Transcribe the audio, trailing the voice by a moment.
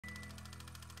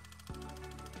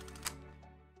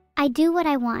I do what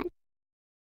I want.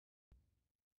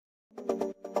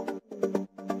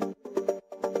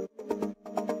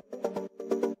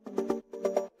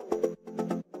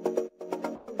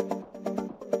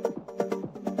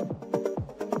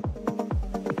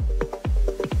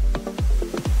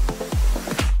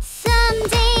 Some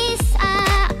days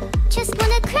I just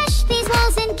wanna crush these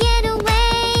walls and get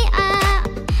away.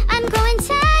 I'm growing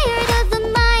tired of the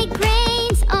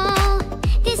migraines. Oh,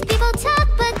 these people talk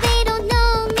but they don't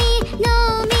know me,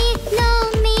 know me, know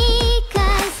me.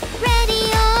 'Cause ready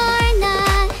or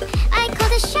not, I call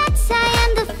the shots, I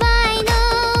am the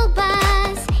final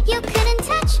boss. You couldn't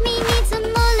touch me, need some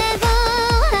more level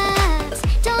ups.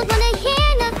 Don't wanna hear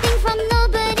nothing from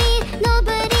nobody,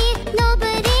 nobody,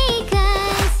 nobody.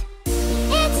 'Cause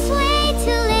it's way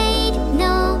too late,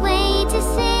 no way to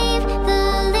save the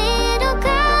little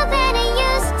girl that I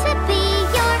used to be.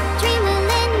 Your dream will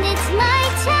end, it's my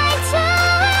time to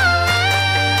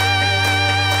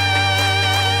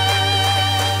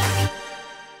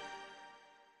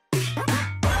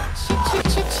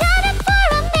shut up for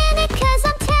a minute, 'cause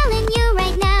I'm telling you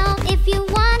right now, if you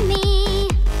want me,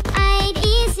 I'd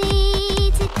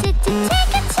easy to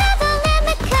take it to the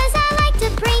limit. 'Cause I like to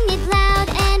bring it loud,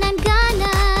 and I'm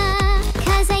gonna,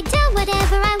 'cause I do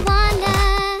whatever I wanna.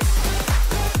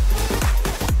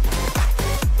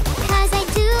 'Cause I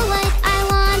do what I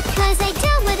want, 'cause I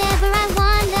do whatever I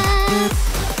wanna.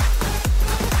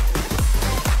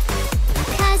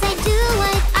 'Cause I do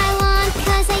what I want,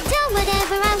 'cause I do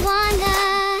whatever I wanna.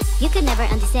 You could never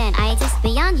understand, I exist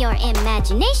beyond your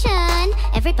imagination.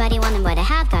 Everybody wanting what I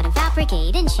have, gotta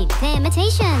fabricate and cheap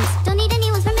imitations. Don't need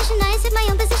anyone's permission, I sit my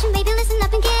own position. Baby, listen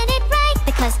up and get it right.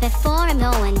 Because before I'm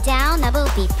going down, I will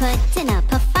be put in up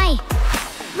a fight.